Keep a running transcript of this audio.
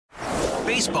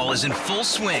Baseball is in full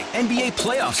swing. NBA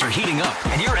playoffs are heating up,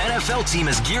 and your NFL team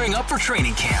is gearing up for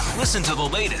training camp. Listen to the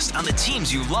latest on the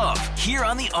teams you love here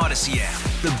on the Odyssey app.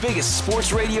 The biggest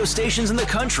sports radio stations in the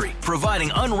country,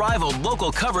 providing unrivaled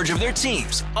local coverage of their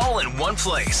teams, all in one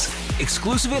place.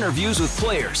 Exclusive interviews with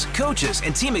players, coaches,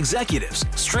 and team executives,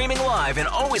 streaming live and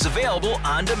always available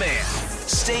on demand.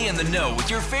 Stay in the know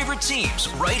with your favorite teams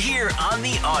right here on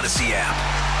the Odyssey app.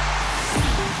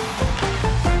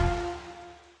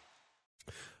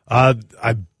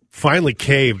 I finally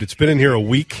caved. It's been in here a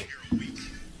week.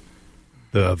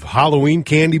 The Halloween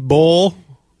candy bowl.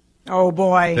 Oh,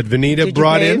 boy. That Vanita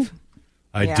brought in.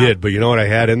 I did, but you know what I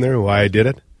had in there? Why I did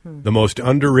it? The most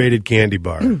underrated candy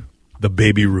bar. The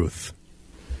Baby Ruth.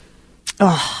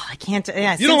 Oh, I can't.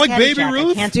 You don't like Baby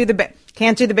Ruth? I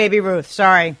can't do the Baby Ruth.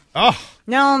 Sorry. Oh.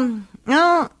 No.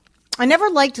 I never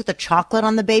liked the chocolate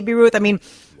on the Baby Ruth. I mean,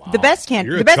 the best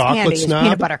candy is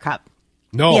peanut butter cup.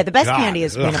 No. Yeah, the best candy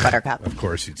is peanut butter cup. Of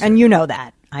course you'd say. And you know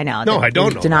that. I know. No, I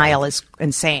don't know. Denial is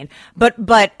insane.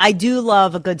 But I do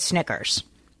love a good Snickers.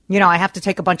 You know, I have to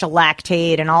take a bunch of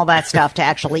Lactaid and all that stuff to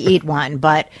actually eat one.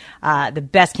 But the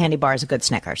best candy bar is a good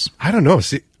Snickers. I don't know.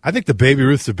 See, I think the Baby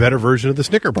Ruth's a better version of the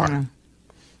Snicker bar.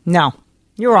 No,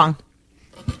 you're wrong.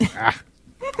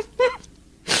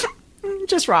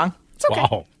 Just wrong. It's okay.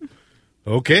 Wow.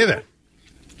 Okay, then.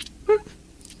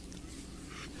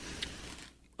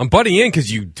 I'm butting in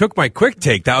because you took my quick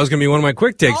take. That was going to be one of my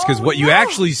quick takes because what you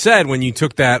actually said when you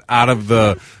took that out of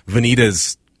the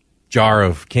Vanita's jar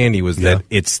of candy was that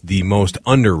it's the most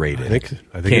underrated I think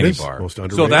candy it is bar. Most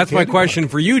underrated so that's my candy question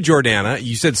for you, Jordana.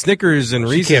 You said Snickers and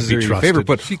Reese's are your favorite,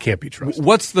 but she can't be trusted.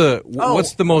 What's the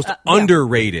most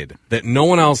underrated that no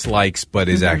one else likes but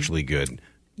is actually good?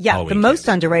 Yeah, Halloween the most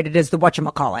candy? underrated is the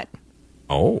whatchamacallit.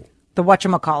 Oh. The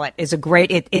whatchamacallit is a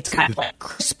great, it's kind of like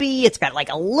crispy. It's got like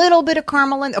a little bit of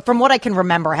caramel in. From what I can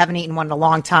remember, I haven't eaten one in a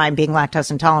long time, being lactose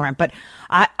intolerant. But,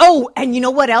 and you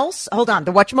know what else? Hold on.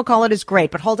 The whatchamacallit is great,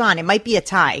 but hold on. It might be a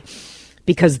tie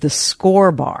because the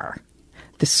Score bar,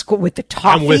 with the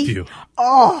toffee. I'm with you.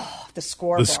 Oh, the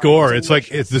Score bar. The Score.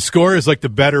 The Score is like the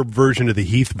better version of the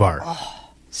Heath bar. Oh,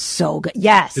 so good.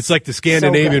 Yes. It's like the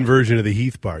Scandinavian version of the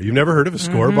Heath bar. You've never heard of a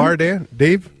Score bar,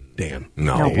 Dave? Dan?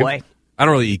 No. Oh, boy. I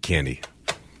don't really eat candy.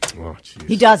 Oh, geez.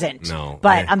 He doesn't. No.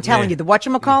 But I'm telling you, the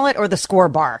whatchamacallit or the Score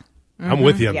bar. I'm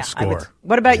with you on the Score.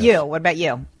 What about you? What about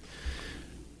you?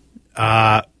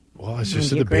 Well, it's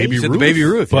just the Baby Ruth. The Baby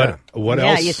Ruth, but what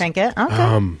else? Yeah, you think it?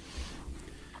 Okay.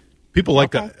 People like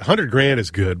the 100 grand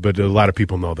is good, but a lot of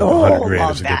people know that 100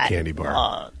 grand is a good candy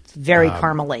bar. It's very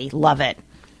caramely. Love it.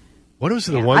 What are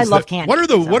the ones? I love candy.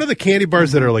 What are the candy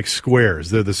bars that are like squares?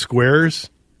 They're the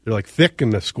squares. They're like thick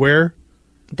and the square.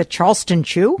 The Charleston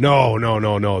Chew? No.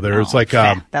 There's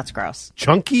that's gross.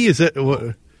 Chunky. Is it?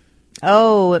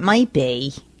 Oh, it might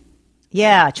be.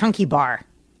 Yeah, Chunky bar.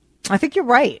 I think you're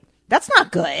right. That's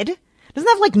not good. Doesn't it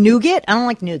have like nougat? I don't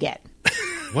like nougat.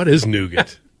 What is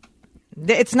nougat?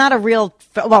 It's not a real.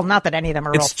 Well, not that any of them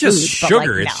are real. It's just food,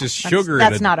 sugar. But It's just sugar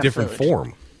in a different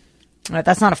form.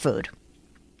 That's not a food.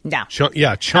 No. Chunky.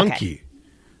 Okay.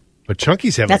 But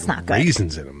Chunkies have that's not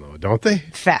raisins in them, though, don't they?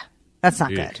 That's not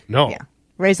good. No. Yeah.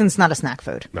 Raisins, not a snack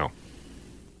food. No.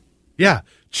 Yeah,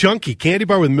 Chunky candy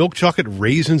bar with milk chocolate,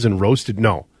 raisins, and roasted.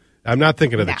 No, I'm not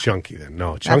thinking of the Chunky. Then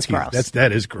no, Chunky.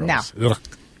 That is gross.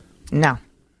 No.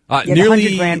 The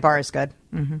 100 grand bar is good.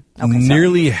 Mm-hmm. Okay,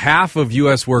 nearly half of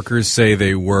U.S. workers say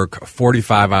they work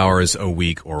 45 hours a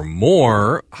week or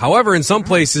more. However, in some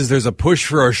places, there's a push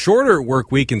for a shorter work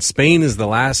week, and Spain is the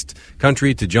last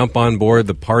country to jump on board.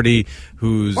 The party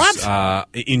who's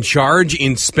in charge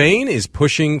in Spain is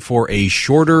pushing for a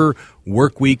shorter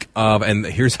work week and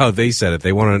here's how they said it.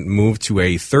 They want to move to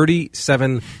a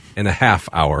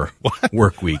 37.5-hour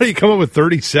work week. How do you come up with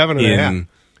 37 and a half?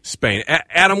 Spain.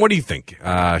 Adam, what do you think?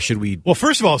 Should we? Well,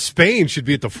 first of all, Spain should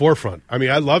be at the forefront. I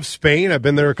mean, I love Spain. I've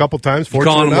been there a couple times. You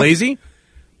calling them lazy?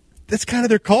 That's kind of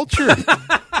their culture.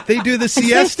 They do the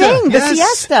siesta. It's their thing, the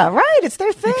siesta, right? It's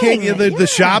their thing. The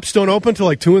shops don't open till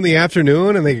like 2 in the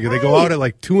afternoon, and they go out at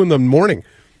like 2 in the morning.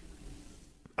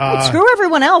 Screw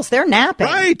everyone else. They're napping.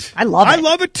 Right. I love it. I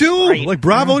love it too. Right. Like,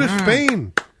 bravo to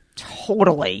Spain.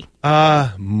 Totally.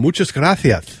 Muchas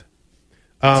gracias.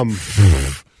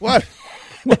 What?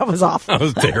 That was awful. That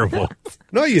was terrible.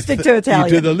 No, you stick to Italian.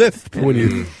 You do the lisp when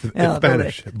you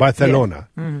Spanish. Barcelona.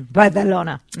 Yeah.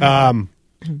 Barcelona.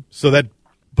 So that,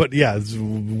 but yeah, it's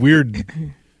weird.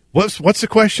 What's the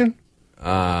question?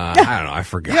 I don't know. I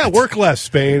forgot. Yeah, work less,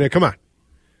 Spain. Come on.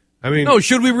 I mean, no.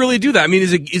 Should we really do that? I mean,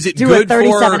 is it do good a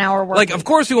 37-hour work like? week. Of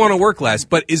course, we want to work less,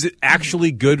 but is it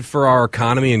actually good for our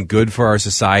economy and good for our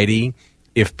society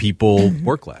if people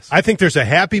work less. I think there's a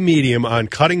happy medium on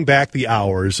cutting back the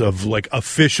hours of like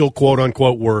official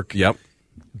quote-unquote work. Yep.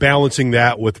 Balancing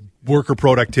that with worker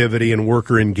productivity and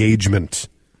worker engagement.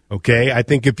 Okay? I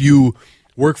think if you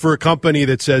work for a company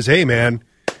that says, hey, man,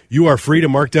 you are free to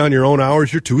mark down your own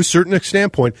hours, you're to a certain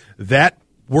standpoint, that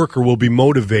worker will be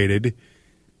motivated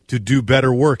to do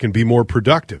better work and be more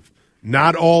productive.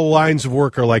 Not all lines of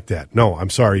work are like that. No, I'm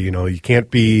sorry. You can't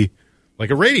be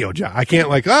like a radio job. I can't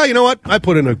you know what? I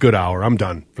put in a good hour. I'm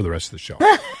done for the rest of the show.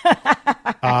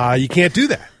 You can't do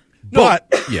that. No,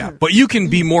 but you can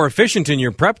be more efficient in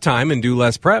your prep time and do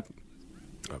less prep.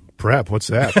 Prep? What's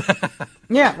that?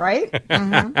 Yeah, right?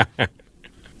 Mm-hmm.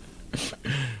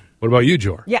 What about you,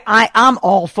 Jor? Yeah, I'm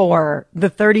all for the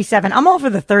 37. I'm all for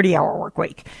the 30-hour work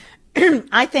week.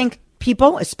 I think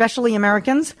people, especially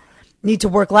Americans, need to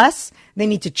work less. They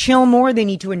need to chill more. They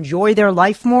need to enjoy their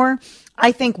life more.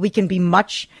 I think we can be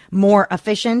much more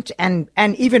efficient and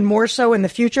even more so in the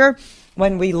future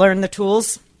when we learn the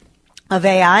tools of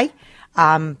AI.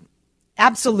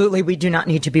 Absolutely, we do not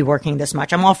need to be working this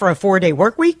much. I'm all for a 4-day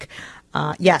work week.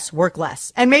 Yes, work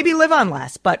less. And maybe live on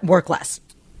less, but work less.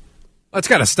 That's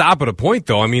got to stop at a point,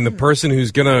 though. I mean, the person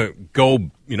who's going to go,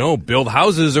 build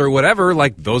houses or whatever,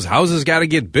 like those houses got to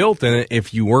get built. And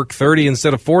if you work 30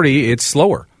 instead of 40, it's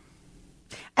slower.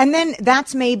 And then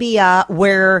that's maybe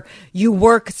where you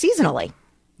work seasonally,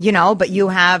 but you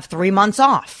have 3 months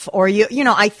off or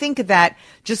I think that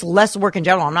just less work in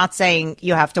general. I'm not saying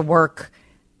you have to work.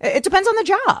 It depends on the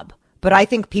job, but I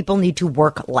think people need to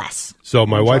work less. So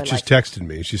my wife just texted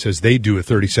me. She says they do a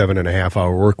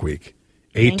 37.5-hour work week,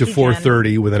 8 to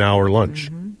 4:30 with an hour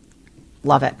lunch. Mm-hmm.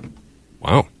 Love it.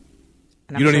 Wow.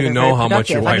 You don't even know how much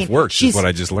your wife works, is what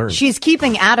I just learned. She's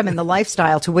keeping Adam in the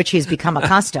lifestyle to which he's become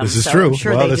accustomed. This is true.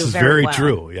 Sure this is very well.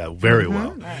 true. Yeah, very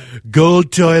well.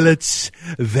 Gold toilets,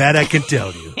 that I can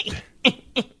tell you.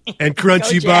 And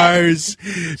crunchy bars,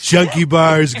 chunky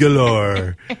bars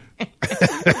galore.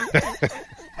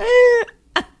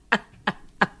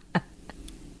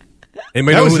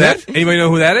 Anybody know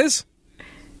who that is?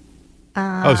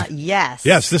 Yes.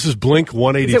 Yes, this is Blink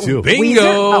 182.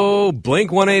 Bingo! Blink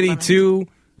 182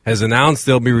 has announced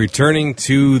they'll be returning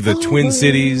to the Twin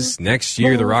Cities next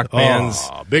year. The rock band's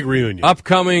big reunion.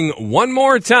 Upcoming one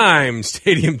more time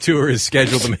stadium tour is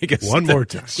scheduled to make it one more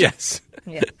time. Yes.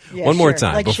 Yeah, one more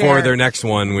time like before their next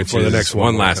one, which is the next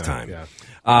one last time.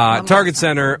 Yeah. Target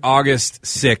Center, August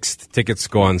 6th. Tickets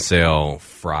go on sale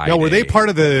Friday. Now, were they part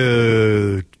of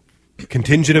the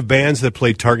contingent of bands that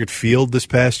played Target Field this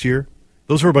past year?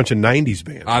 Those were a bunch of 90s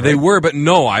bands. Right? They were, but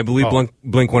no, I believe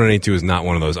Blink 182 is not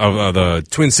one of those. The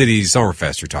Twin Cities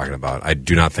Summerfest you're talking about, I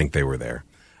do not think they were there.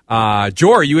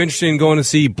 Jor, are you interested in going to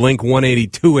see Blink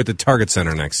 182 at the Target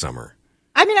Center next summer?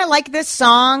 I mean, I like this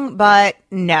song, but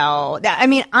no. I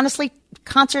mean, honestly,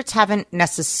 concerts haven't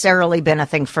necessarily been a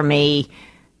thing for me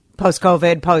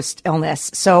post-COVID,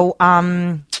 post-illness. So,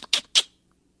 and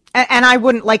I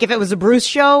wouldn't, like, if it was a Bruce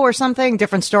show or something,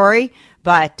 different story.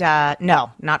 But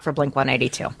no, not for Blink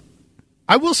 182.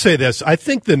 I will say this. I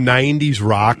think the 90s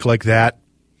rock like that,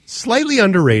 slightly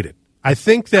underrated. I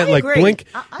think that, Blink,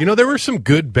 there were some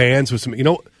good bands with some,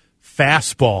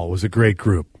 Fastball was a great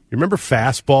group. You remember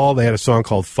Fastball? They had a song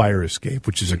called Fire Escape,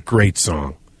 which is a great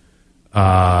song.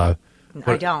 I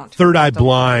don't. Third Eye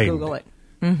Blind. Google it.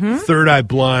 Mm-hmm. Third Eye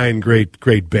Blind,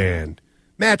 great band.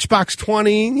 Matchbox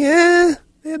 20, yeah,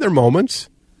 they had their moments.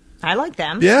 I like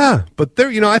them. Yeah, but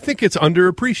they're, I think it's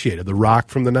underappreciated. The rock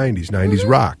from the 90s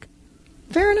rock.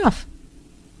 Fair enough.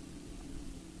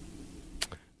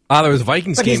 There was a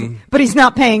Vikings game. But he's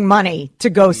not paying money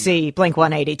to go see Blink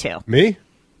 182. Me?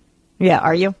 Yeah,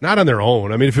 are you? Not on their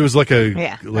own. I mean, if it was like a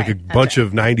bunch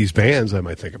of 90s bands, I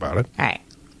might think about it. All right.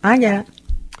 I get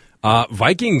it.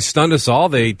 Vikings stunned us all.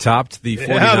 They topped the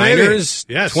 49ers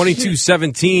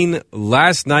 22-17.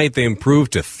 Last night they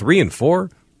improved to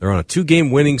 3-4. They're on a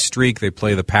 2-game winning streak. They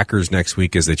play the Packers next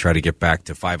week as they try to get back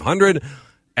to 500.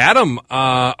 Adam,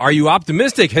 are you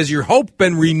optimistic? Has your hope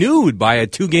been renewed by a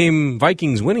 2-game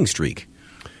Vikings winning streak?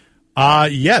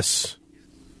 Yes.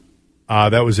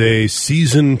 That was a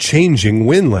season-changing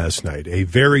win last night. A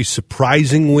very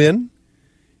surprising win.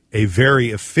 A very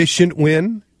efficient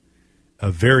win. A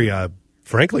very,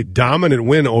 frankly, dominant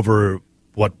win over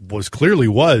what clearly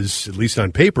was, at least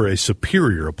on paper, a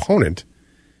superior opponent.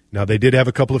 Now, they did have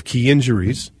a couple of key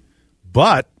injuries,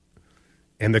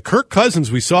 and the Kirk Cousins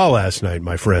we saw last night,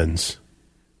 my friends,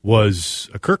 was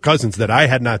a Kirk Cousins that I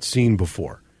had not seen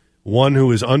before. One who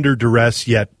is under duress,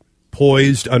 yet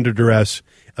poised under duress,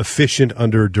 efficient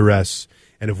under duress.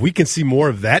 And if we can see more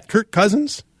of that Kirk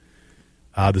Cousins,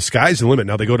 the sky's the limit.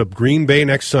 Now, they go to Green Bay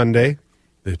next Sunday.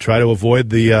 They try to avoid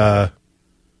the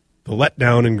the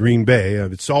letdown in Green Bay.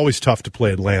 It's always tough to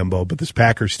play at Lambeau, but this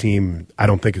Packers team I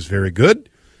don't think is very good,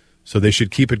 so they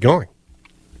should keep it going.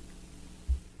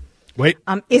 Wait.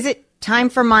 Is it time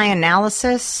for my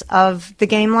analysis of the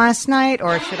game last night,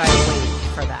 or should I wait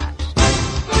for that?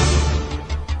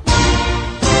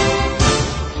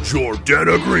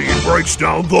 Jordana Green breaks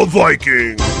down the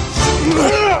Vikings.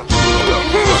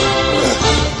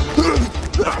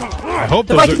 I hope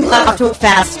the Vikings got off to a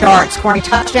fast start, scoring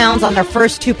touchdowns on their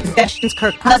first 2 possessions.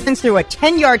 Kirk Cousins threw a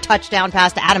 10-yard touchdown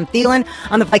pass to Adam Thielen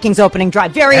on the Vikings' opening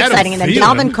drive. Very exciting. And then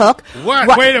Dalvin Cook.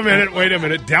 What? Wait a minute.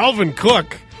 Dalvin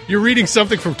Cook. You're reading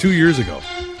something from 2 years ago.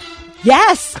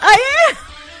 Yes, I am.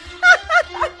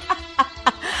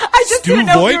 I just didn't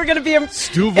know if you were going to be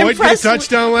Stu Voigt get a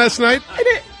touchdown last night? I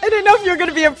didn't know if you were going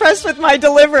to be impressed with my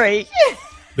delivery.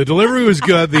 The delivery was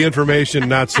good. The information,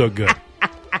 not so good.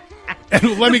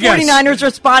 And let me guess. The 49ers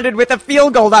responded with a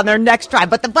field goal on their next drive,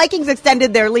 but the Vikings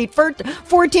extended their lead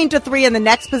 14-3 in the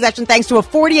next possession thanks to a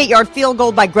 48-yard field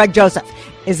goal by Greg Joseph.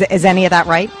 Is any of that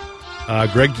right?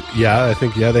 Greg, I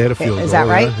think, they had a field goal. Is that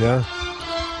right? Yeah.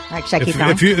 All right, should I keep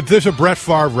going? If there's a Brett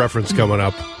Favre reference coming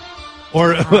up,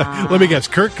 or let me guess,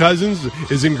 Kirk Cousins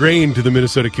is ingrained to the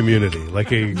Minnesota community,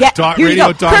 like a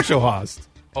radio talk show host.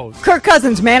 Kirk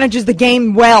Cousins manages the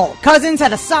game well. Cousins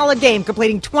had a solid game,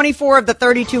 completing 24 of the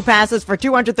 32 passes for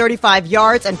 235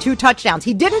 yards and 2 touchdowns.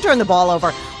 He didn't turn the ball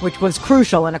over, which was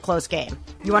crucial in a close game.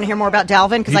 You want to hear more about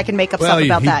Dalvin? Because I can make up stuff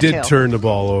about that, too. He did turn the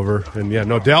ball over. And,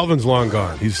 Dalvin's long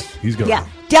gone. He's gone. Yeah,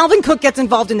 Dalvin Cook gets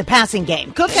involved in the passing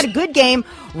game. Cook had a good game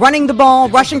running the ball,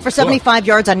 rushing for 75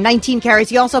 yards on 19 carries.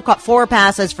 He also caught 4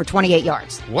 passes for 28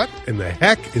 yards. What in the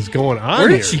heck is going on Where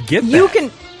here? did she get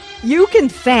that? You can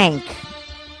thank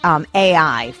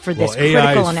AI for this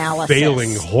critical analysis.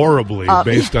 Failing horribly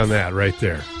based on that right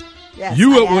there. Yes,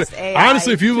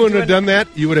 honestly, if you wouldn't have done that,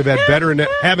 you would have had better.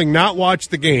 Having not watched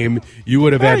the game, you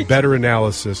would have had better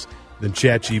analysis than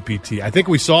ChatGPT. I think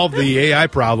we solved the AI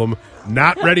problem.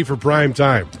 Not ready for prime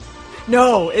time.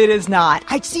 No, it is not.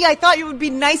 I thought you would be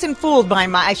nice and fooled by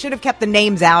I should have kept the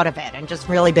names out of it and just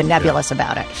really been nebulous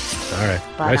about it. All right,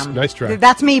 but, nice try.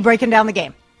 That's me breaking down the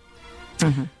game.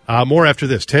 Mm-hmm. More after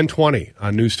this, 10:20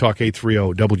 on News Talk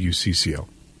 830 WCCO.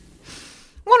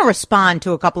 I want to respond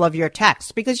to a couple of your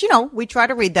texts because, we try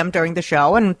to read them during the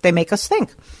show and they make us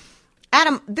think.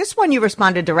 Adam, this one you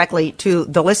responded directly to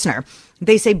the listener.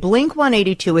 They say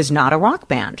Blink-182 is not a rock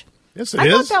band. Yes, it is.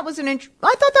 I thought that was an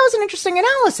interesting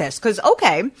analysis because,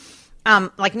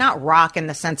 not rock in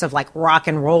the sense of like rock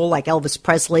and roll like Elvis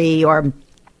Presley or...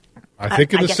 I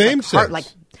think in the same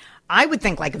sense. I would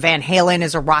think like Van Halen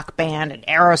is a rock band and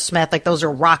Aerosmith, like those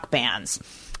are rock bands.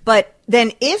 But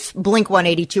then if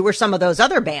Blink-182 or some of those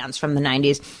other bands from the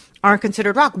 90s aren't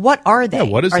considered rock, what are they? Yeah,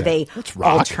 what is are that? They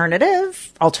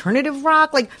alternative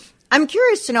rock? Like, I'm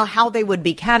curious to know how they would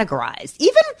be categorized.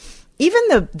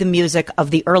 Even the music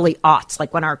of the early aughts,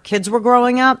 like when our kids were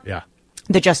growing up. Yeah.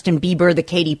 The Justin Bieber, the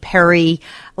Katy Perry,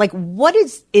 like what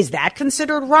is that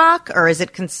considered rock or is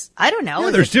it, I don't know.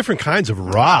 Yeah, there's different kinds of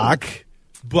rock.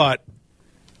 But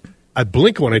I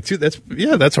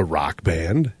Blink-182. That's a rock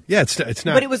band. Yeah, it's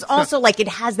not. But it was also like it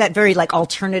has that very like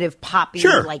alternative poppy.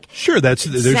 Sure. There's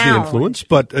sound. the influence.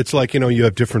 But it's like you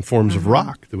have different forms of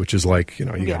rock, which is like you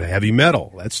got a heavy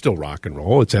metal. That's still rock and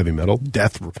roll. It's heavy metal,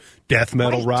 death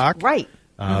metal rock, right?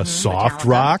 Soft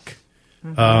rock.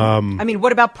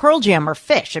 What about Pearl Jam or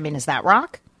Fish? Is that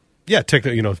rock? Yeah,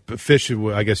 Fish.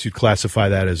 I guess you'd classify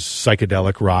that as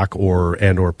psychedelic rock or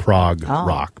prog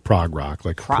rock,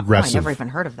 like progressive. I never even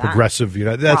heard of that. Progressive,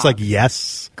 that's prog. Like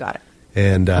Yes. Got it.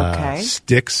 And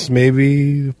Styx,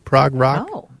 maybe prog rock.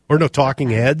 Oh. Or no, Talking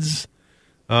Heads.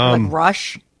 Like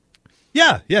Rush.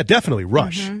 Yeah, definitely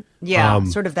Rush. Mm-hmm. Yeah,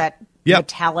 sort of that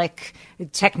metallic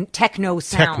techno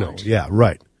sound. Techno, yeah,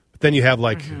 right. Then you have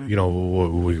like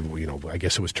I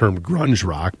guess it was termed grunge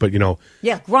rock, but grunge.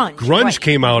 Grunge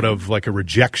came out of like a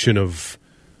rejection of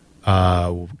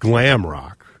glam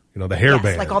rock. The hair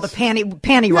bands, like all the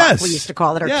panty rock we used to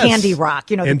call it, or candy rock.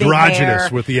 The androgynous big hair,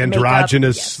 with the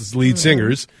androgynous lead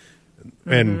singers,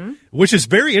 and which is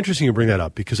very interesting to bring that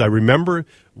up because I remember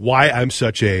why I'm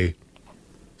such a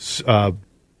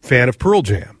fan of Pearl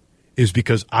Jam is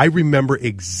because I remember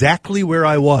exactly where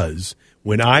I was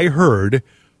when I heard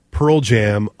Pearl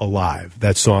Jam Alive,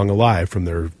 that song Alive from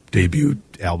their debut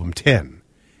album 10.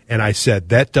 And I said,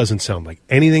 that doesn't sound like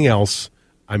anything else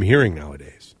I'm hearing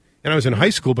nowadays. And I was in high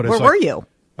school, but where were you?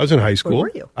 I was in high school. Where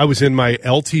were you? I was in my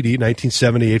LTD,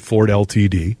 1978 Ford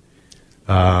LTD,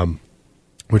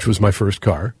 which was my first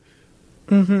car.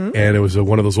 Mm-hmm. And it was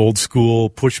one of those old school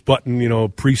push button,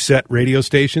 preset radio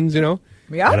stations,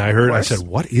 Yeah, and I said,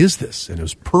 what is this? And it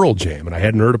was Pearl Jam, and I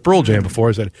hadn't heard of Pearl Jam before.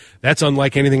 I said, that's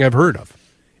unlike anything I've heard of.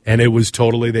 And it was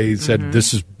totally, they said,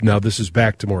 this is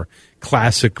back to more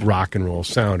classic rock and roll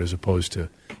sound as opposed to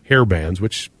hair bands,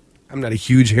 which I'm not a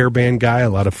huge hair band guy. A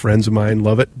lot of friends of mine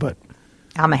love it, but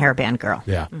I'm a hair band girl.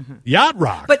 Yeah. Yacht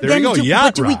rock. But there you go,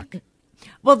 yacht rock.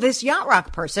 Well, this yacht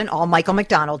rock person, all Michael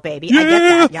McDonald, baby. I get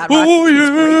that. Yacht rock.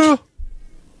 Oh,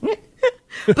 yeah.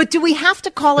 But do we have to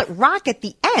call it rock at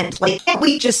the end? Like, can't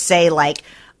we just say, like,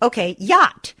 okay,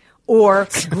 yacht or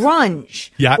grunge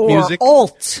yacht or music,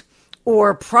 alt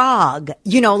or prog?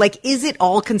 You know, like, is it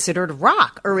all considered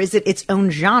rock or is it its own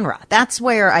genre? That's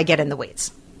where I get in the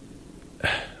weeds.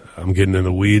 I'm getting in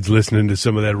the weeds listening to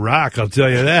some of that rock. I'll tell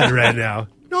you that right now.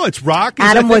 No, it's rock.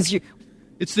 Adam,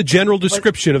 it's the general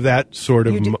description of that sort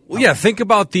of. Well, yeah, think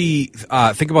about the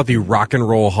Rock and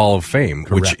Roll Hall of Fame,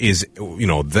 which is,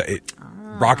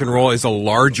 rock and roll is a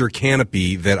larger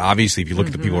canopy that obviously, if you look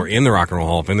at the people who are in the Rock and Roll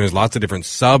Hall of Fame, there's lots of different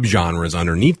subgenres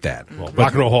underneath that. Well,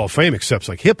 Rock and Roll Hall of Fame accepts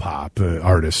like hip hop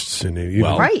artists, and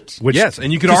right. Which, yes,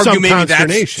 and you could argue maybe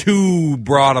that's too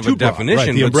broad of a definition.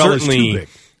 Right, the umbrella's too big.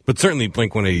 But certainly,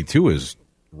 Blink-182 is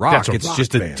rock. It's rock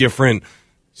just band. a different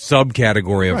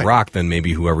subcategory of rock than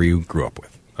maybe whoever you grew up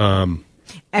with.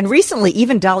 And recently,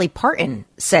 even Dolly Parton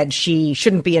said she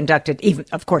shouldn't be inducted, even,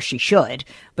 of course she should,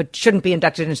 but shouldn't be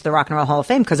inducted into the Rock and Roll Hall of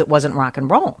Fame because it wasn't rock and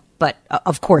roll. But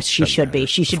of course she should be.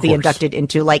 She should be inducted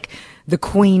into, like, the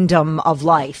queendom of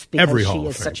life because she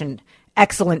is such an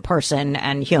excellent person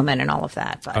and human and all of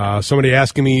that. But, somebody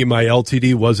asking me, my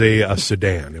LTD was a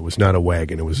sedan. It was not a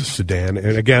wagon. It was a sedan.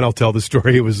 And again, I'll tell the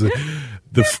story. It was the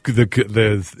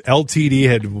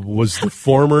LTD was the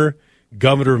former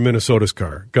governor of Minnesota's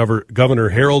car. Governor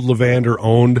Harold Levander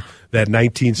owned that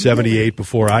 1978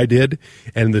 before I did,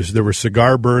 and there were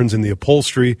cigar burns in the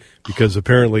upholstery because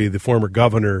apparently the former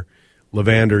governor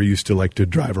Levander used to like to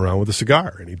drive around with a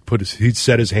cigar, and he'd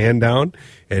set his hand down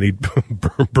and he'd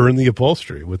burn the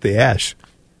upholstery with the ash.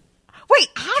 Wait,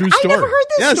 I never heard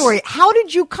this story. How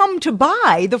did you come to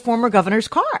buy the former governor's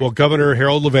car? Well, Governor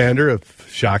Harold Levander, a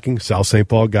shocking South St.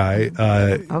 Paul guy,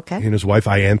 and his wife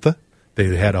Iantha,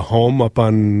 they had a home up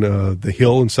on the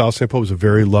hill in South St. Paul. It was a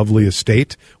very lovely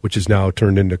estate, which is now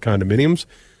turned into condominiums.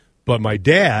 But my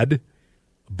dad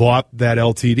bought that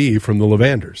LTD from the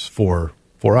Levanders for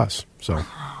us. So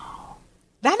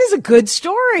that is a good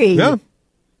story. Yeah.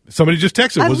 Somebody just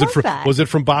texted. That. Was it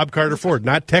from Bob Carter Ford?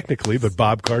 Not technically, but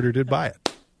Bob Carter did buy it.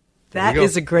 That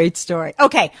is a great story.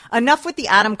 Okay, enough with the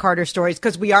Adam Carter stories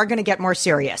because we are going to get more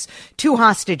serious. 2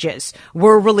 hostages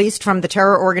were released from the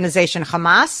terror organization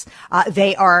Hamas.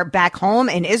 They are back home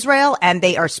in Israel and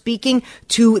they are speaking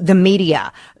to the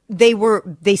media.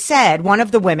 They said, one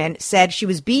of the women said she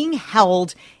was being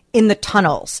held in the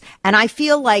tunnels. And I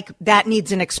feel like that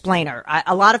needs an explainer.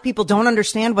 A lot of people don't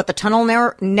understand what the tunnel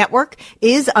network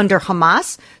is under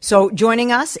Hamas. So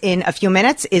joining us in a few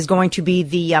minutes is going to be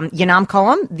the Yanam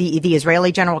Cohen, the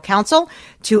Israeli General Counsel,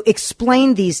 to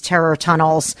explain these terror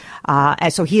tunnels.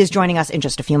 So he is joining us in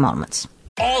just a few moments.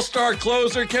 All-star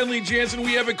closer Kenley Jansen,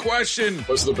 we have a question.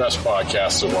 What's the best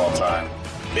podcast of all time?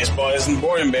 Baseball isn't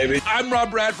boring, baby. I'm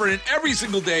Rob Bradford, and every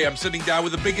single day I'm sitting down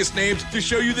with the biggest names to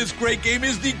show you this great game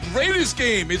is the greatest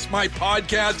game. It's my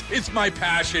podcast. It's my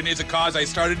passion. It's a cause I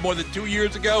started more than 2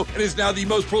 years ago and is now the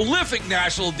most prolific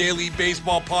national daily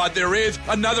baseball pod there is.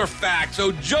 Another fact,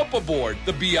 so jump aboard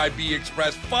the BIB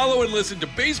Express. Follow and listen to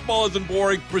Baseball Isn't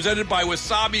Boring, presented by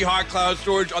Wasabi Hot Cloud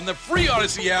Storage on the free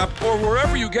Odyssey app or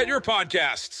wherever you get your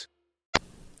podcasts.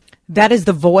 That is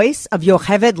the voice of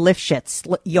Yocheved Lifshitz.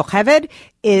 Yocheved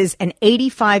is an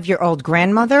 85-year-old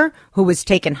grandmother who was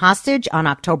taken hostage on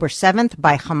October 7th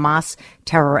by Hamas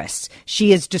terrorists.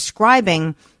 She is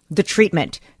describing the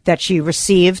treatment that she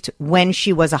received when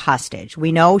she was a hostage.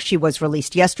 We know she was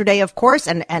released yesterday, of course,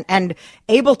 and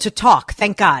able to talk.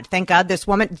 Thank God. Thank God this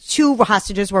woman, 2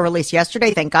 hostages were released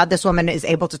yesterday. Thank God this woman is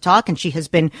able to talk, and she has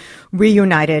been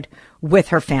reunited with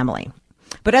her family.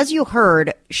 But as you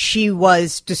heard, she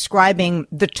was describing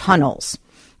the tunnels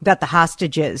that the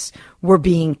hostages were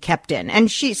being kept in. And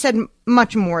she said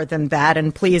much more than that.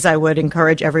 And please, I would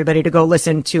encourage everybody to go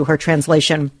listen to her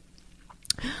translation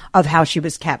of how she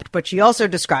was kept. But she also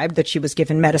described that she was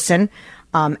given medicine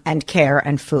and care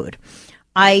and food.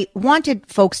 I wanted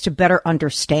folks to better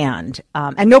understand,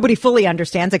 and nobody fully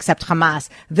understands except Hamas,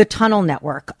 the tunnel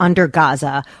network under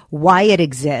Gaza, why it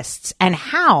exists, and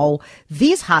how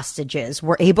these hostages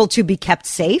were able to be kept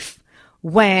safe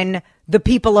when the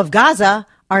people of Gaza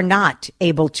are not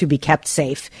able to be kept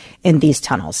safe in these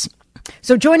tunnels.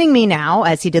 So joining me now,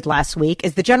 as he did last week,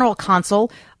 is the General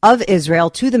Consul of Israel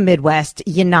to the Midwest,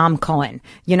 Yanam Cohen.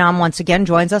 Yanam once again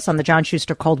joins us on the John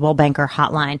Schuster Coldwell Banker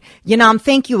Hotline. Yanam,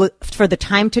 thank you for the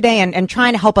time today and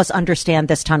trying to help us understand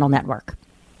this tunnel network.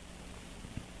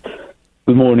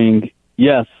 Good morning.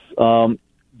 Yes,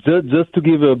 just to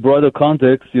give a broader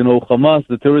context, Hamas,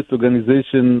 the terrorist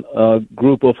organization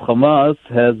group of Hamas,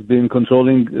 has been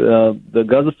controlling the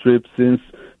Gaza Strip since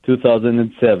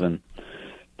 2007.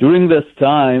 During this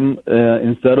time,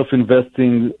 instead of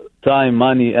investing time,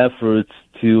 money, efforts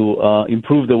to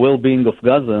improve the well-being of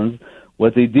Gazans,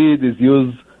 what they did is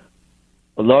use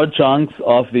large chunks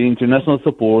of the international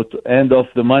support and of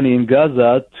the money in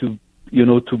Gaza to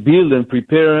build and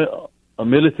prepare a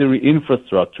military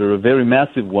infrastructure, a very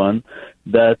massive one.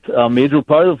 That a major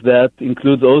part of that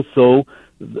includes also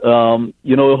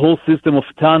a whole system of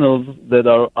tunnels that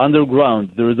are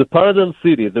underground. There is a parallel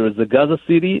city. There is a Gaza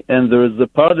city, and there is a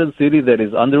parallel city that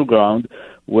is underground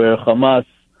where Hamas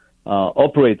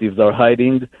operatives are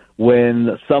hiding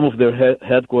when some of their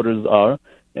headquarters are.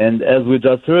 And as we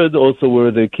just heard, also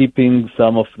where they're keeping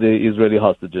some of the Israeli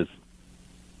hostages.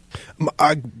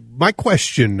 My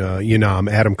question, Yanam,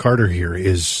 Adam Carter here,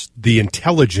 is the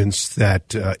intelligence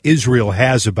that Israel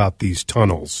has about these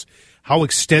tunnels. How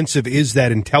extensive is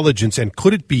that intelligence, and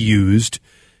could it be used,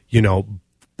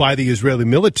 by the Israeli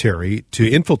military to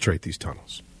infiltrate these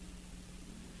tunnels?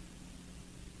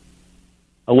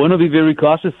 I want to be very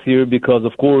cautious here because,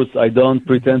 of course, I don't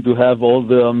pretend to have all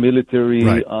the military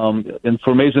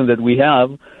information that we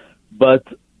have. But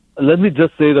let me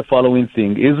just say the following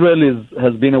thing. Israel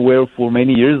has been aware for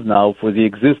many years now for the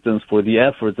existence, for the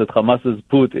efforts that Hamas has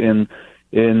put in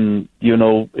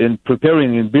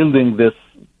preparing and building this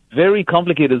very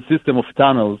complicated system of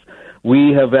tunnels.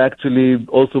 We have actually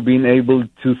also been able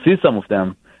to see some of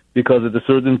them because at a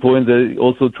certain point they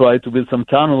also tried to build some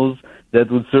tunnels that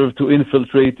would serve to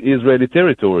infiltrate Israeli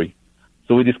territory.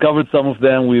 So we discovered some of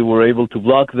them. We were able to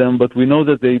block them, but we know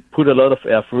that they put a lot of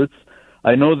efforts.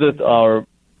 I know that our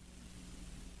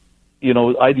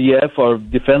IDF, our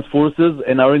defense forces,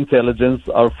 and our intelligence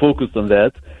are focused on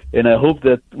that. And I hope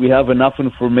that we have enough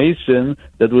information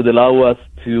that would allow us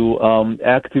to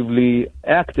actively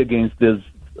act against this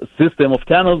system of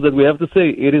tunnels that we have to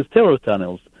say it is terror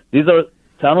tunnels. These are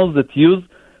tunnels that use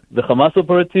the Hamas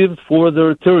operatives for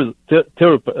their terror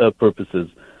purposes.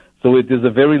 So it is a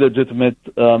very legitimate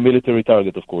military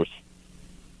target, of course.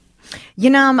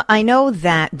 Yanam, I know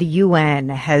that the UN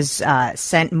has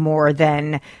spent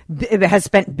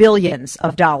billions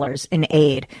of dollars in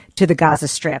aid to the Gaza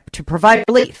Strip to provide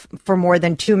relief for more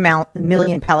than 2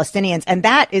 million Palestinians. And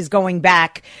that is going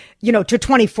back, to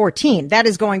 2014. That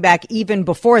is going back even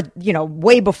before,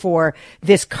 way before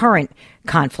this current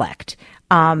conflict.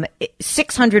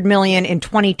 600 million in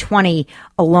 2020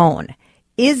 alone.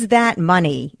 Is that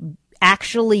money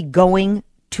actually going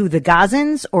to the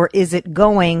Gazans, or is it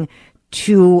going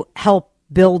to help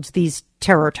build these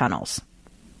terror tunnels?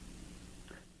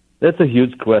 That's a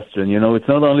huge question. It's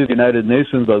not only the United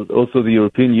Nations, but also the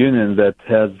European Union that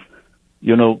has,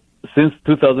 since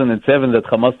 2007 that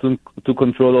Hamas took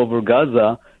control over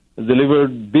Gaza,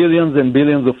 delivered billions and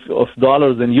billions of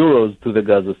dollars and euros to the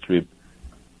Gaza Strip.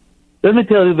 Let me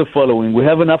tell you the following. We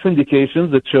have enough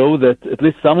indications that show that at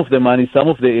least some of the money, some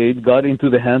of the aid got into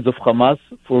the hands of Hamas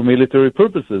for military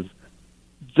purposes.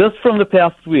 Just from the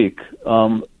past week,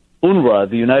 UNRWA,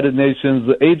 the United Nations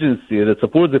agency that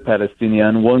supports the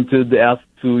Palestinians, asked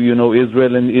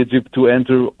Israel and Egypt to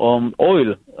enter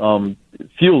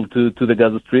fuel to the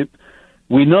Gaza Strip.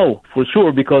 We know for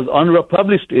sure because UNRWA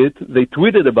published it, they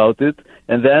tweeted about it,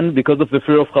 and then because of the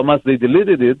fear of Hamas, they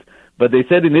deleted it. But they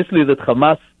said initially that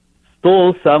Hamas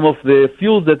stole some of the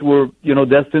fuels that were,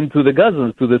 destined to the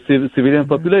Gazans, to the civilian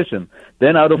population.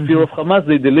 Then, out of fear of Hamas,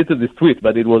 they deleted this tweet,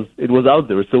 but it was out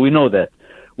there, so we know that.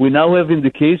 We now have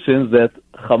indications that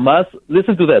Hamas,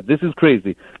 listen to that, this is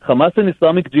crazy. Hamas and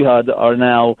Islamic Jihad are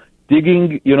now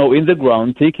digging, in the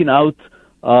ground, taking out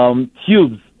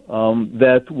tubes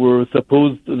that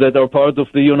are part of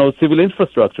the, civil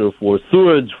infrastructure for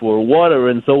sewage, for water,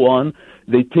 and so on.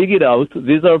 They take it out.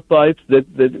 These are pipes that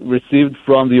received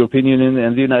from the European Union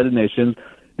and the United Nations.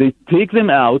 They take them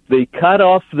out. They cut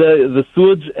off the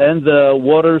sewage and the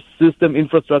water system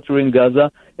infrastructure in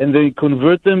Gaza, and they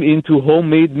convert them into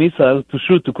homemade missiles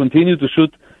to continue to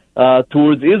shoot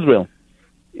towards Israel.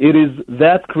 It is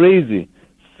that crazy.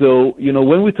 So,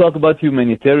 when we talk about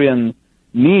humanitarian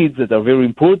needs that are very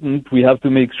important, we have to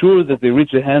make sure that they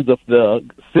reach the hands of the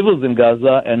civils in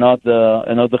Gaza and not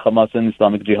the Hamas and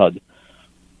Islamic Jihad.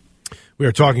 We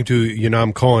are talking to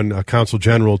Yanam Cohen, Consul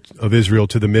General of Israel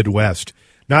to the Midwest.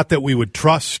 Not that we would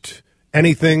trust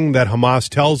anything that Hamas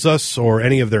tells us or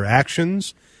any of their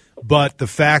actions, but the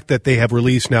fact that they have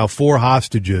released now 4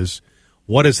 hostages,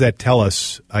 what does that tell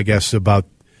us, I guess, about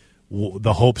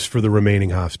the hopes for the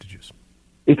remaining hostages?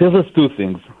 It tells us 2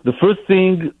 things. The first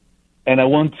thing, and I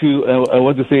want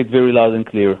to say it very loud and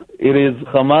clear, it is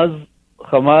Hamas,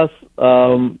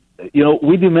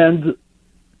 we demand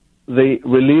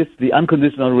the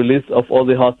unconditional release of all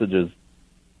the hostages.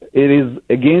 It is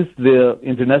against the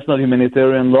international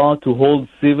humanitarian law to hold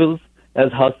civils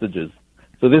as hostages.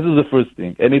 So this is the first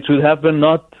thing. And it should happen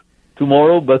not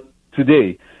tomorrow, but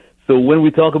today. So when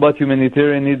we talk about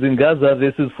humanitarian needs in Gaza,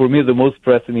 this is, for me, the most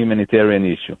pressing humanitarian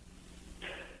issue.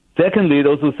 Secondly, it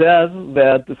also says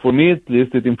that, for me at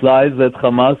least, it implies that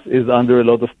Hamas is under a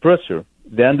lot of pressure.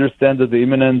 They understand that the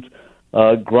imminent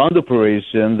ground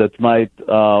operation that might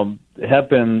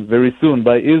happen very soon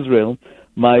by Israel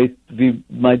might be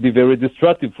very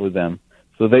destructive for them.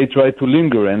 So they try to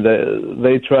linger, and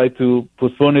they try to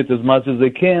postpone it as much as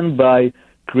they can by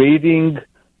creating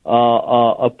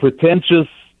a pretentious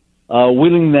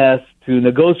willingness to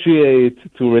negotiate,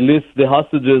 to release the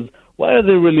hostages. Why are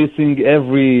they releasing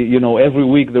every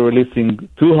week? They're releasing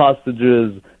 2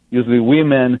 hostages, usually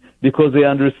women, because they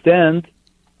understand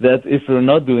that if they're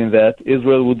not doing that,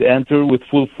 Israel would enter with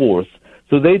full force.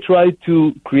 So they try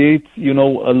to create, a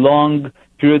long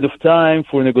period of time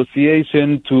for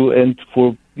negotiation and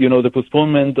for, the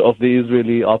postponement of the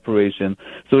Israeli operation.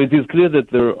 So it is clear that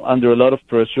they're under a lot of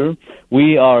pressure.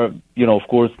 We are, of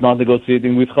course, not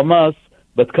negotiating with Hamas,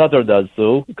 but Qatar does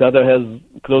so. Qatar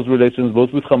has close relations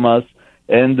both with Hamas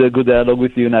and a good dialogue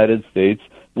with the United States.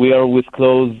 We are with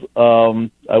close,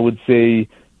 I would say,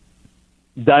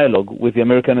 dialogue with the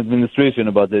American administration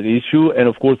about that issue, and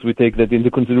of course we take that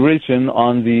into consideration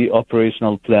on the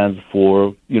operational plans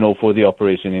for the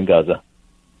operation in Gaza.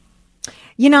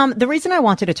 The reason I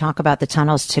wanted to talk about the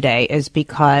tunnels today is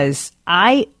because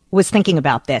I was thinking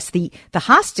about this. The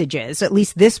hostages, at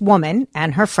least this woman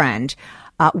and her friend,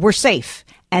 were safe,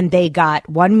 and they got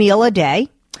 1 meal a day.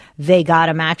 They got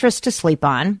a mattress to sleep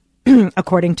on,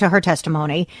 according to her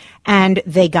testimony, and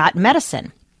they got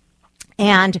medicine.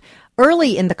 And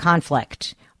early in the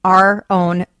conflict, our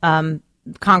own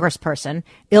congressperson,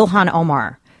 Ilhan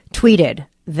Omar, tweeted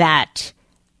that,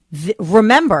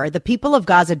 remember, the people of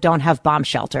Gaza don't have bomb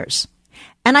shelters.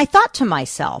 And I thought to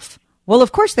myself, well,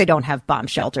 of course they don't have bomb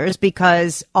shelters,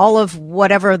 because all of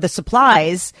whatever the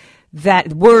supplies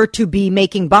that were to be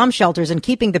making bomb shelters and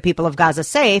keeping the people of Gaza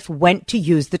safe went to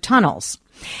use the tunnels.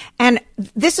 And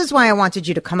this is why I wanted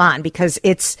you to come on, because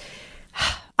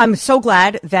I'm so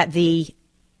glad that this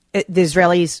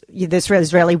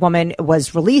Israeli woman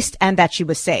was released and that she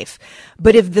was safe.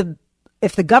 But if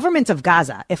the government of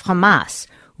Gaza, if Hamas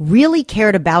really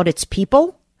cared about its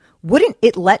people, wouldn't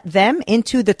it let them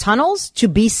into the tunnels to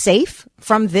be safe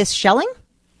from this shelling?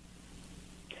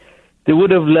 They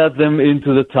would have let them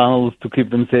into the tunnels to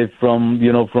keep them safe from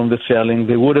the shelling.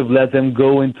 They would have let them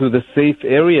go into the safe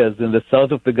areas in the south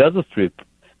of the Gaza Strip.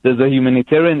 There's a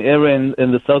humanitarian area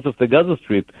in the south of the Gaza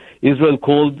Strip. Israel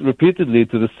called repeatedly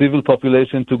to the civil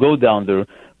population to go down there.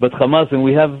 But Hamas, and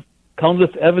we have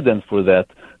countless evidence for that,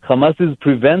 Hamas is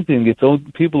preventing its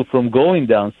own people from going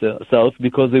down south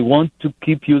because they want to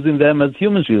keep using them as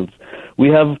human shields. We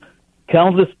have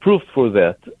countless proofs for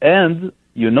that. And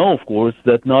of course,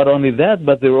 that not only that,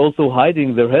 but they're also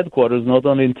hiding their headquarters, not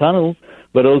only in tunnels,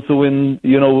 but also in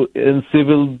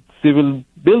civil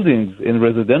buildings, in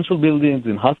residential buildings,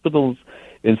 in hospitals,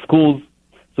 in schools.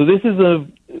 So this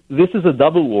is a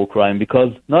double war crime,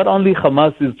 because not only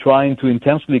Hamas is trying to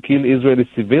intentionally kill Israeli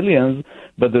civilians,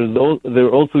 but they're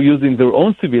also using their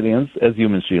own civilians as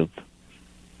human shields.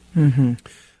 Mm-hmm.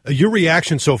 Your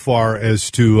reaction so far as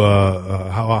to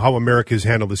how America has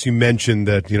handled this? You mentioned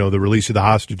that the release of the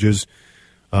hostages,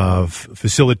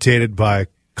 facilitated by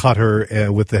Qatar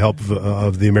with the help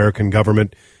of the American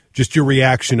government. Just your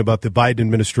reaction about the Biden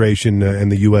administration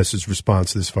and the U.S.'s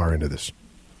response this far into this.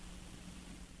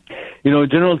 In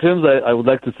general terms, I would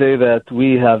like to say that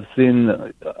we have seen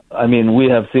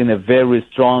a very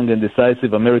strong and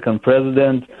decisive American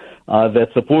president that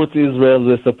supports Israel,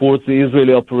 that supports the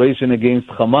Israeli operation against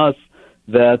Hamas,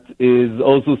 that is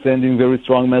also sending very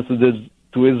strong messages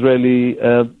to Israeli,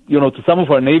 to some of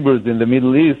our neighbors in the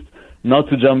Middle East, not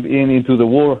to jump into the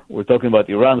war. We're talking about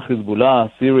Iran,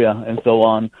 Hezbollah, Syria, and so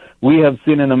on. We have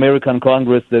seen an American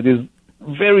Congress that is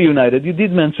very united. You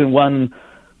did mention one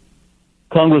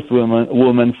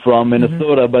congresswoman from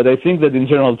Minnesota, but I think that in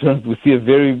general terms we see a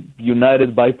very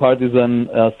united bipartisan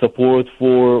support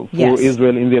for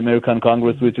Israel in the American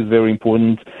Congress, which is very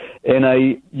important. And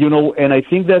I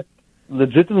think that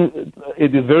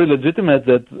It is very legitimate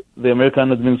that the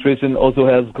American administration also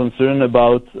has concern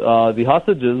about the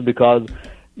hostages because,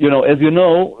 as you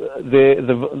know,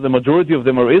 the majority of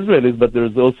them are Israelis, but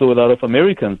there's also a lot of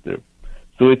Americans there.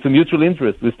 So it's a mutual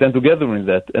interest. We stand together in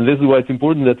that. And this is why it's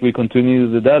important that we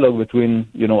continue the dialogue between,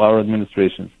 our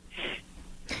administrations.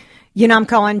 Yonam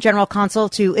Cohen, General Consul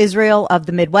to Israel of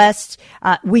the Midwest.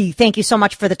 We thank you so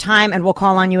much for the time, and we'll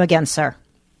call on you again, sir.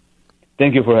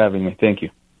 Thank you for having me. Thank you.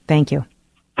 Thank you.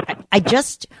 I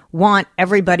just want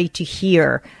everybody to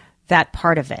hear that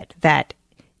part of it, that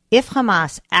if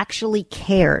Hamas actually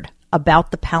cared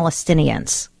about the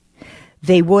Palestinians,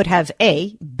 they would have,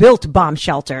 built bomb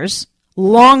shelters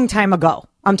long time ago.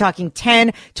 I'm talking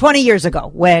 10, 20 years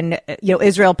ago when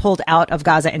Israel pulled out of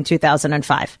Gaza in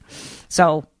 2005.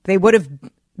 So they would have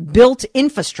built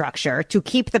infrastructure to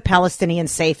keep the Palestinians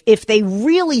safe if they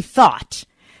really thought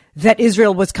that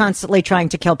Israel was constantly trying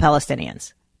to kill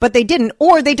Palestinians. But they didn't,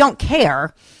 or they don't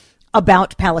care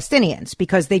about Palestinians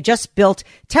because they just built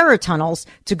terror tunnels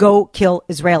to go kill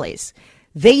Israelis.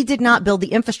 They did not build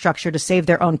the infrastructure to save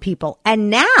their own people.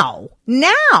 And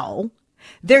now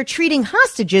they're treating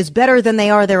hostages better than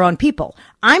they are their own people.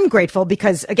 I'm grateful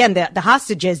because, again, the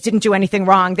hostages didn't do anything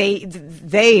wrong.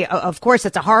 They, of course,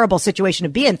 it's a horrible situation to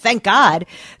be in. Thank God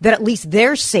that at least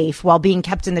they're safe while being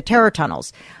kept in the terror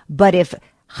tunnels. But if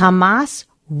Hamas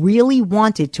really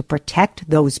wanted to protect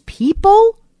those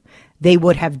people, they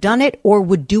would have done it or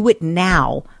would do it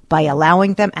now by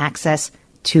allowing them access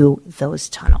to those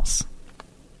tunnels.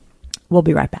 We'll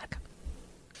be right back.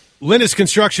 Linus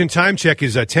Construction time check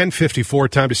is 10:54.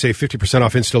 Time to save 50%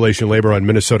 off installation labor on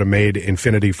Minnesota-made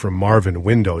Infinity from Marvin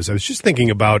Windows. I was just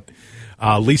thinking about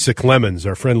Lisa Clemens,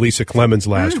 our friend Lisa Clemens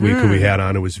last week, who we had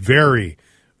on. It was very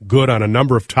good on a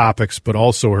number of topics, but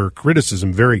also her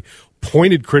criticism, very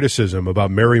pointed criticism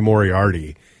about Mary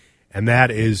Moriarty. And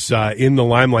that is in the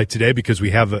limelight today because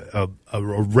we have a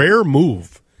rare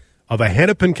move of a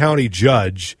Hennepin County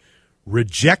judge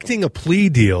rejecting a plea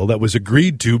deal that was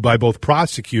agreed to by both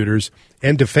prosecutors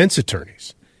and defense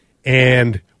attorneys.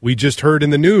 And we just heard in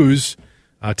the news,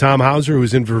 Tom Hauser, who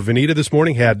was in for Vanita this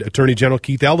morning, had Attorney General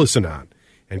Keith Ellison on.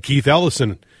 And Keith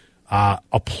Ellison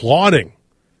applauding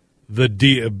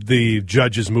the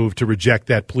judge's move to reject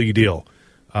that plea deal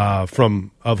of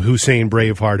Hussein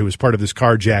Braveheart, who was part of this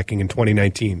carjacking in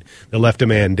 2019 that left a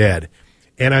man dead.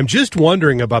 And I'm just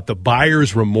wondering about the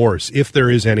buyer's remorse, if there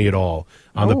is any at all,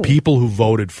 on the people who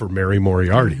voted for Mary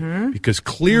Moriarty. Because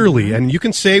clearly, and you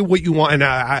can say what you want, and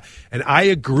I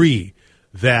agree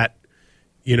that,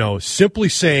 simply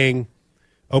saying,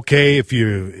 okay,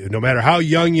 no matter how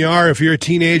young you are, if you're a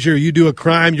teenager, you do a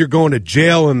crime, you're going to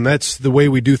jail, and that's the way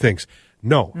we do things.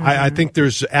 No, I think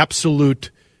there's absolute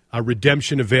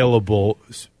redemption available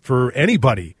for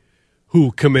anybody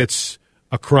who commits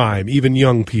a crime, even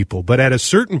young people. But at a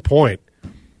certain point,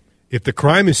 if the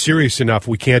crime is serious enough,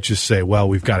 we can't just say, well,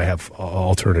 we've got to have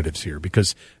alternatives here,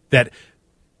 because that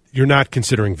you're not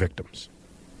considering victims.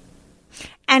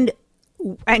 And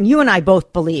you and I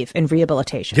both believe in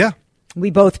rehabilitation. Yeah.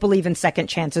 We both believe in second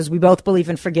chances. We both believe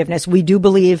in forgiveness. We do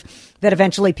believe that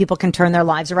eventually people can turn their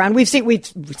lives around. We've seen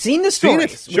the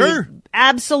stories. Sure.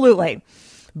 Absolutely.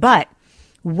 But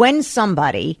when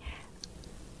somebody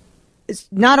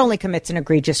not only commits an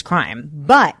egregious crime,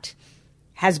 but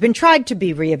has been tried to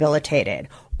be rehabilitated,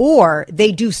 or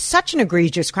they do such an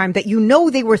egregious crime that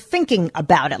they were thinking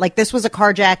about it. Like this was a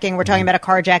carjacking. We're talking about a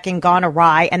carjacking gone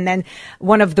awry. And then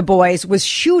one of the boys was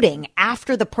shooting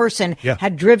after the person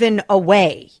had driven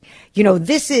away.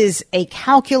 This is a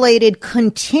calculated,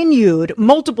 continued,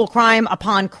 multiple crime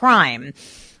upon crime.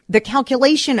 The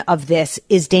calculation of this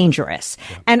is dangerous.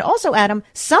 Yeah. And also, Adam,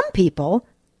 some people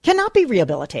cannot be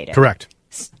rehabilitated. Correct.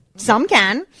 Some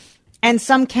can, and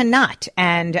some cannot.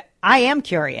 And I am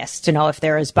curious to know if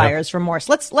there is buyer's remorse.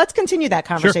 Let's continue that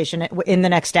conversation in the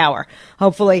next hour,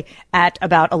 hopefully at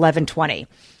about 11:20.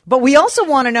 But we also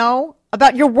want to know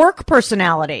about your work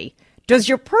personality. Does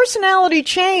your personality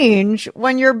change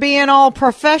when you're being all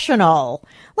professional?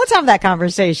 Let's have that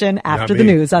conversation after the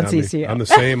news on CCO. I'm the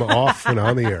same off and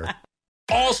on the air.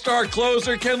 All-star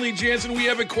closer Kenley Jansen, we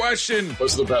have a question.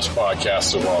 What's the best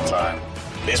podcast of all time?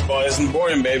 Baseball isn't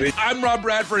boring, baby. I'm Rob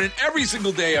Bradford, and every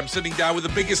single day I'm sitting down with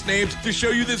the biggest names to show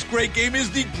you this great game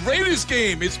is the greatest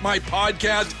game. It's my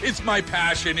podcast. It's my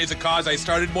passion. It's a cause I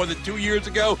started more than 2 years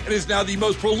ago and is now the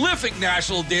most prolific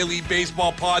national daily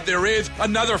baseball pod there is.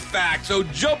 Another fact, so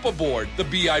jump aboard the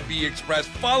BIB Express.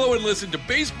 Follow and listen to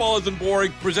Baseball Isn't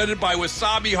Boring, presented by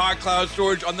Wasabi Hot Cloud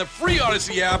Storage on the free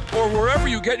Odyssey app or wherever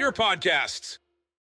you get your podcasts.